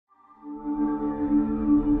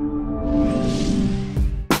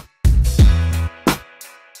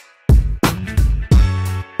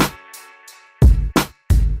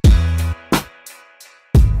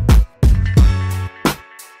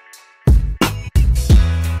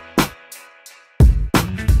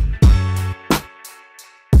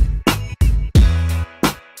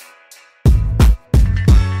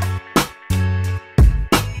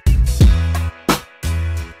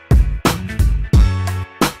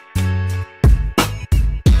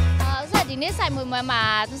ဒီနေ့ဆိုင်မွေးပွဲမှာ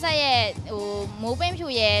သူဆက်ရဲ့မိုးပင်းဖြူ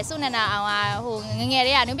ရဲ့စုနန္ဒာအောင်ကငယ်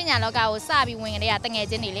တွေကနုပညာလောကကိုစပြီးဝင်ကြတဲ့တငယ်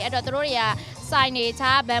ချင်းတွေလေအဲ့တော့သူတို့တွေကဆိုင်နေ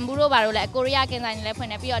ချာဘမ်ဘူးတို့ဘာလို့လဲကိုရီးယားကင်ဆိုင်တွေလည်းဖွ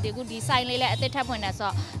င့်နေပြီးတော့ဒီဆိုင်လေးလည်းအသစ်ထပ်ဖွင့်နေဆို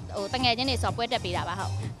တော့တငယ်ချင်းတွေဆိုပွဲတက်ပေးတာပါ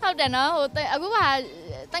ဟုတ်တယ်နော်အခုက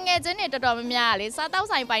တငယ်ချင်းတွေတော်တော်များများလေစားတောက်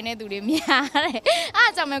ဆိုင်ပိုင်တဲ့သူတွေများတယ်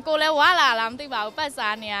အားကြောင့်ကိုလည်းဝါလာလားမသိပါဘူးပတ်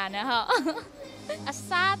စားနေရတယ်ဟုတ်အ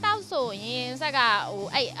စားတောက်ဆိုရင်ဆက်က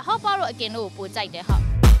အဲ့ဟော့ပေါ့တို့အကင်တို့ကိုပိုကြိုက်တယ်ဟု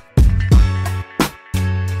တ်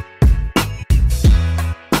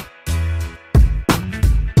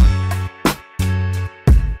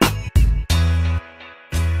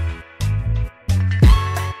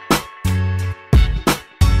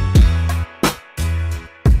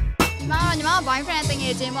boyfriend တင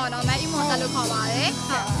ယ်ချင်းပေါ့နော်မဲအီမွန်တက်လို့ခေါ်ပါတယ်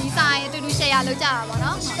ဟုတ်ဒီဆိုင်အတူတူ share လုပ်ကြတာပေါ့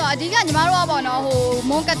နော်ဆိုတော့အဓိကညီမတို့ကပေါ့နော်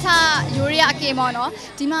မွန်ကထယူရီးယားအကင်ပေါ့နော်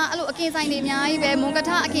ဒီမှာအဲ့လိုအကင်ဆိုင်တွေအများကြီးပဲမွန်ကထ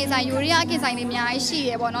အကင်ဆိုင်ယူရီးယားအကင်ဆိုင်တွေအများကြီးရှိ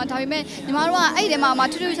ရပေါ့နော်ဒါပေမဲ့ညီမတို့ကအဲ့ဒီထဲမှာ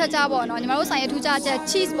ထူးထူးခြားခြားပေါ့နော်ညီမတို့ဆိုင်ရဲ့ထူးခြားချက်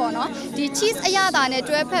cheese ပေါ့နော်ဒီ cheese အရသာနဲ့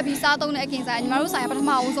တွဲဖက်ပြီးစားသုံးတဲ့အကင်ဆိုင်ညီမတို့ဆိုင်ကပထ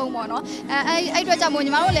မအဆုံးပေါ့နော်အဲ့အတွက်ကြောင့်မို့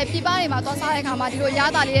ညီမတို့လည်းပြည်ပတွေမှာသွားစားတဲ့အခါမှာဒီလိုအရ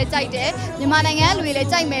သာလေးတွေကြိုက်တယ်မြန်မာနိုင်ငံလူတွေလည်း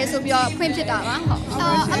ကြိုက်မယ်ဆိုပြီးတော့ဖွင့်ဖြစ်တာပါဟု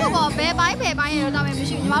တ်အဲ့လိုပေါ့ဘယ်ပိုင်းရတော့မရှိ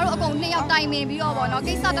ဘူးညီမတို့အကုန်2ယောက်တိုင်ပင်ပြီးတော့ပေါ့နော်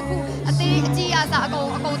ကိစ္စတစ်ခုအသေးအကြီးအစားအကုန်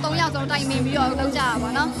3ယောက်ဆုံးတိုင်ပင်ပြီးတော့လုပ်ကြတာ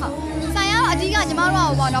ပေါ့နော်ဟုတ်ဆိုင်ကတော့အဓိကညီမတို့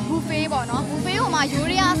ကပေါ့နော် buffet ပေါ့နော် buffet ဟိုမှာယူ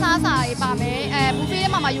ရီးယားအစားအစာတွေပါမယ်buffet ထဲ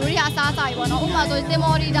မှာယူရီးယားအစားအစာတွေပေါ့နော်ဥပမာဆိုတင်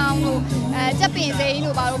မော်ဒီတောင်တို့ကြက်ပင်စိမ်း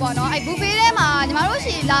တို့ပါတော့ပေါ့နော်buffet ထဲမှာညီမတို့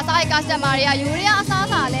ရှိလာစားတဲ့ customer တွေကယူရီးယားအစားအ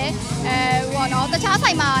စာလည်းပေါ့နော်တခြား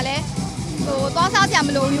ဆိုင်မှာလည်းသွားစားကြမ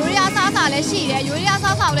လို့ယူရီးယားစားစာလည်းရှိတယ်ယူရီးယား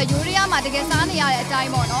စားစာကိုလည်းယူရီးယားမှာတကယ်စားနေရတဲ့အတို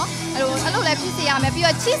င်းပေါ့နော်အဲ့လိုလည်းဖြစ်စေရမယ်ပြီး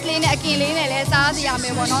တော့ cheese လေးနဲ့အကင်လေးနဲ့လည်းစားစေရမ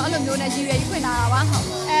ယ်ပေါ့နော်အဲ့လိုမျိုးနဲ့ရည်ရွယ်ဖွင့်လာတာပါဟုတ်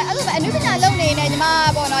အဲ့လိုပဲအနုပညာလုပ်နေနေညီမ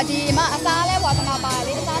ပေါ့နော်ဒီညီမအစားလဲဝါသနာပါတယ်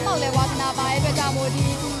လေအစားတော့လဲဝါသနာပါတဲ့အတွက်ကြောင့်မို့ဒီ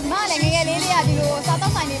ညီမလည်းငယ်ငယ်လေးတွေကဒီလိုစား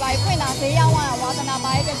တော့ဆိုင်တွေပါဖွင့်လာဈေးရောက်လာဝါသနာ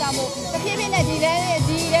ပါတဲ့အတွက်ကြောင့်မို့တဖြည်းဖြည်းနဲ့ဒီလဲ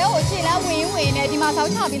ကိုခြေလမ်းဝင်နဲ့ဒီမှာဆော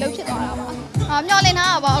က်ချပြီးလုပ်ဖြစ်သွားတာပါမျောလင်းထား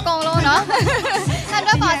တာပေါ့အကုန်လုံးနော်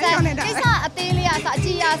100%ကိစ္စအသေးလေးအစားအ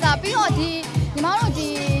ကြီးအစားပြီးတော့ဒီညီမတို့ဒီ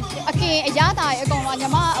အကင်အရသာရဲ့အကုန်လုံးညီ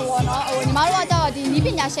မဟိုနော်ညီမတို့ကကြောက်ဒီနီးပ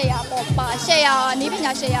ညာရှယ်ယာပေါ့ပါရှယ်ယာနီးပ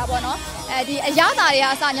ညာရှယ်ယာပေါ့နော်ဒီအရသာတွေက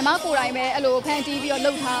အစားညီမကိုယ်တိုင်ပဲအဲ့လိုဖန်တီးပြီးတော့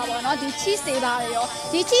လုပ်ထားတာပေါ့နော်ဒီ cheese တွေပါတယ်ရော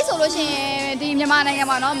ဒီ cheese ဆိုလို့ရှိရင်ဒီမြန်မာနိုင်ငံ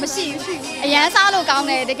မှာနော်မရှိဘူးအရန်စားလို့ကောင်း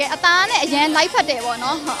တယ်တကယ်အသားနဲ့အရန်လိုက်ဖက်တယ်ပေါ့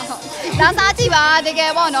နော်ဟုတ်ဒါစားကြည့်ပါတက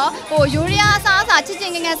ယ်ပေါ့နော်ယူရီးယားအစားအစာချစ်ချ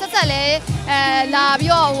င်းငငယ်ဆက်ဆက်လဲလာ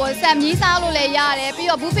ပြီးတော့ဆမ်ကြီးစားလို့လည်းရတယ်ပြီး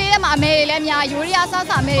တော့ buffet ထဲမှာအမေတွေလည်းအများယူရီးယားအစားအ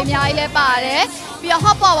စာအမေတွေအများကြီးလည်းပါတယ်ပြီးတော့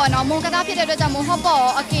hot pot ပေါ့နော်မွန်ကတာဖြစ်တဲ့အတွက်ကြောင့်မို့ hot pot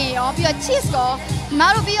ရောအကင်ရောပြီးတော့ cheese ရောမ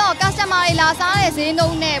တို့ပြီးတော့ customer တွေလာစားတဲ့ဈေးနှု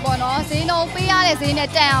န်းနဲ့ပေါ့နော်ဈေးနှုန်းပေးရတဲ့ဈေးနဲ့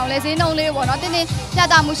တန်အောင်လဲဈေးနှုန်းလေးပေါ့နော်တင်းပြ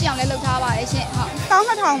တာမှုရှိအောင်လဲလုပ်ထားပါတယ်ရှင်ဟုတ်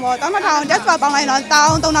1200ပေါ့1200 just ပေါင်းလိုက်တော့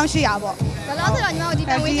13800ပေါ့ဒါလားဆိုတော့ညီမတို့ဒီ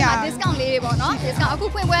ပတ်ဝန်းကျင်မှာ discount လေးတွေပေါ့နော် discount အခု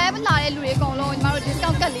ဖွင့်ပွဲလာတဲ့လူတွေအကုန်လုံးညီမတို့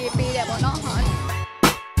discount ကတ်လေးပေးတယ်ပေါ့နော်ဟုတ်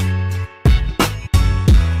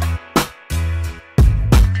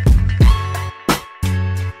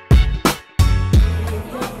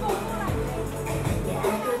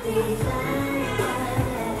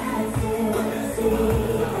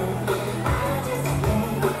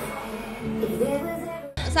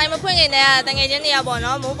ဆိုင်မဖွင့်ခင်တည်းကတငယ်ချင်းတွေကပေါ့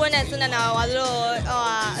နော်မိုးပွင့်နဲ့စွန်းနေတာဟိုတို့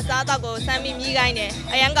အစားအသောက်ကိုစမ်းပြီးမြည်ခိုင်းတယ်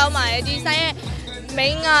အရန်ကောင်းပါတယ်ဒီဆိုင်ရဲ့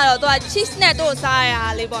main ကတော့သူက cheese နဲ့တို့စားရတာ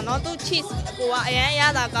လေးပေါ့နော်သူ cheese ကိုကအရန်အရ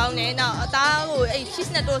သာကောင်းတယ်နောက်အသားကိုအဲ့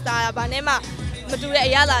cheese နဲ့တို့စားရတာဘာနဲ့မှမတူတဲ့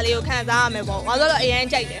အရသာလေးကိုခံစားရမယ်ပေါ့ဟိုဆိုတော့အရန်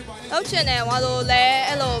ကြိုက်တယ်ဟုတ်ချင်တယ်ဟိုဆိုလည်း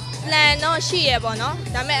အဲ့လို plan တော့ရှိရပေါ့နော်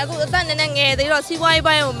ဒါပေမဲ့အခုအသက်နည်းနည်းငယ်သေးတော့စီးပွားရေး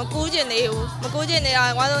ပိုင်းကိုမကူးချင်သေးဘူးမကူးချင်သေးတာ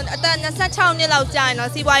ဟိုဆိုအသက်26နှစ်လောက်ကြာရင်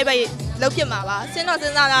တော့စီးပွားရေးပိုင်းလုပ်ဖြစ်မှာပါစဉ်းစား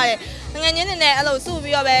ရတယ်ငယ်ငယ်ချင်းတွေနဲ့အဲ့လိုစု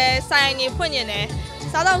ပြီးတော့ပဲဆိုင်နေဖွင့်နေတယ်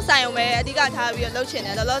စားတော့ဆိုင်အောင်ပဲအဓိကထားပြီးတော့လုပ်ချင်တ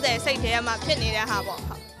ယ်လောလောဆယ်စိတ်ထဲမှာဖြစ်နေတဲ့ဟာပေါ့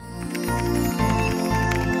ဟုတ်